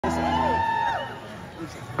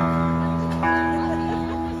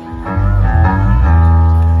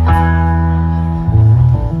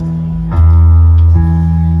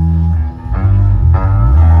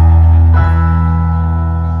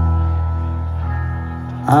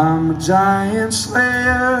I'm a giant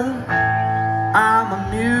slayer, I'm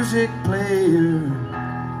a music player,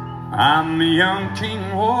 I'm the young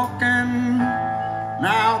king walking,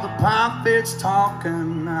 now the prophet's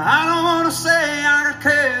talking. I don't want to say I got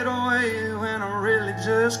carried away when I really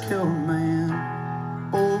just killed a man.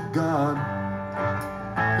 Oh God,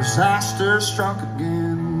 disaster struck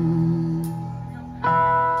again.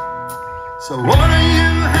 So what do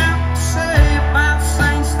you have to say about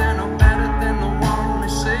saints? They're no better than the one they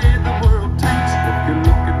say the world takes. If you're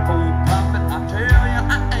looking for a prophet, I tell you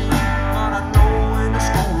I ain't, but I know when it's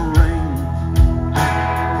gonna rain.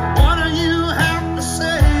 What do you have to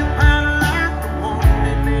say about a life, the one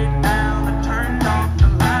they laid down and turned off the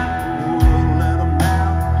light? The world let him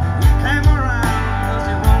down, he came around cause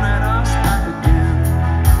he wanted us back again.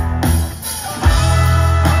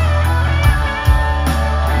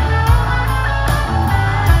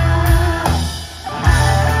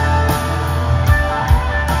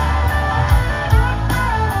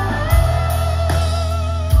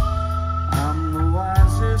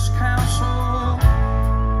 Counsel,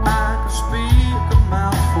 I can speak a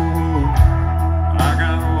mouthful. I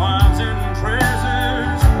got wives and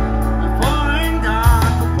treasures, deploying God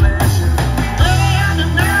for pleasure. Day after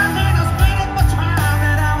night, and I spent up my time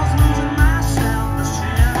that I was losing myself to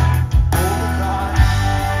sin. Oh God,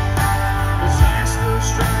 disaster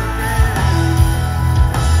struck again.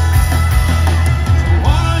 So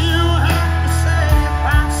what do you have to say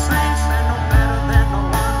about saints? They're no better than the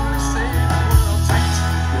one they say the world takes.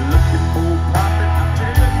 Looking for a prophet, I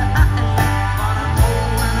tell you I ain't, but I know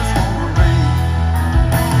when it's gonna rain.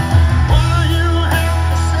 What do you have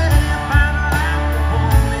to say about a life, the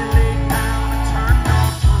one they laid down and turned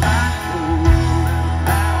off the light? The world let him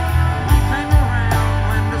down, he came around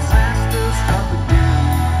when disaster struck again.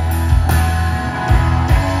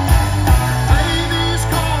 Baby's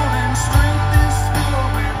calling, strength is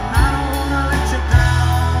flowing, I don't wanna let you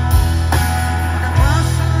down. I can cross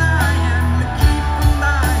the line to keep from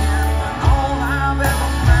dying, but all I've ever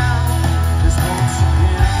found is once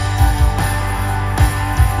again.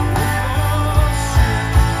 Oh, sin,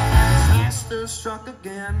 disaster struck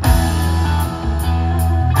again.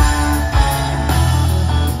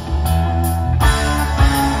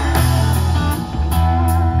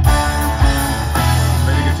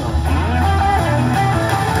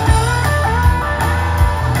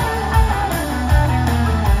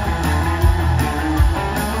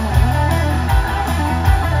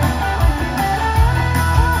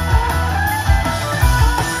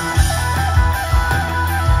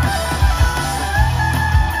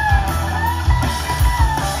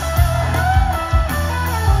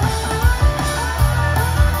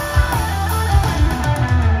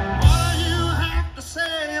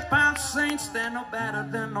 Saints, they're no better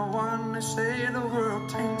than the one they say the world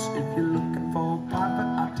takes. If you're looking for a prophet,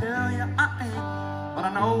 I tell you I ain't, but I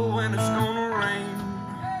know when it's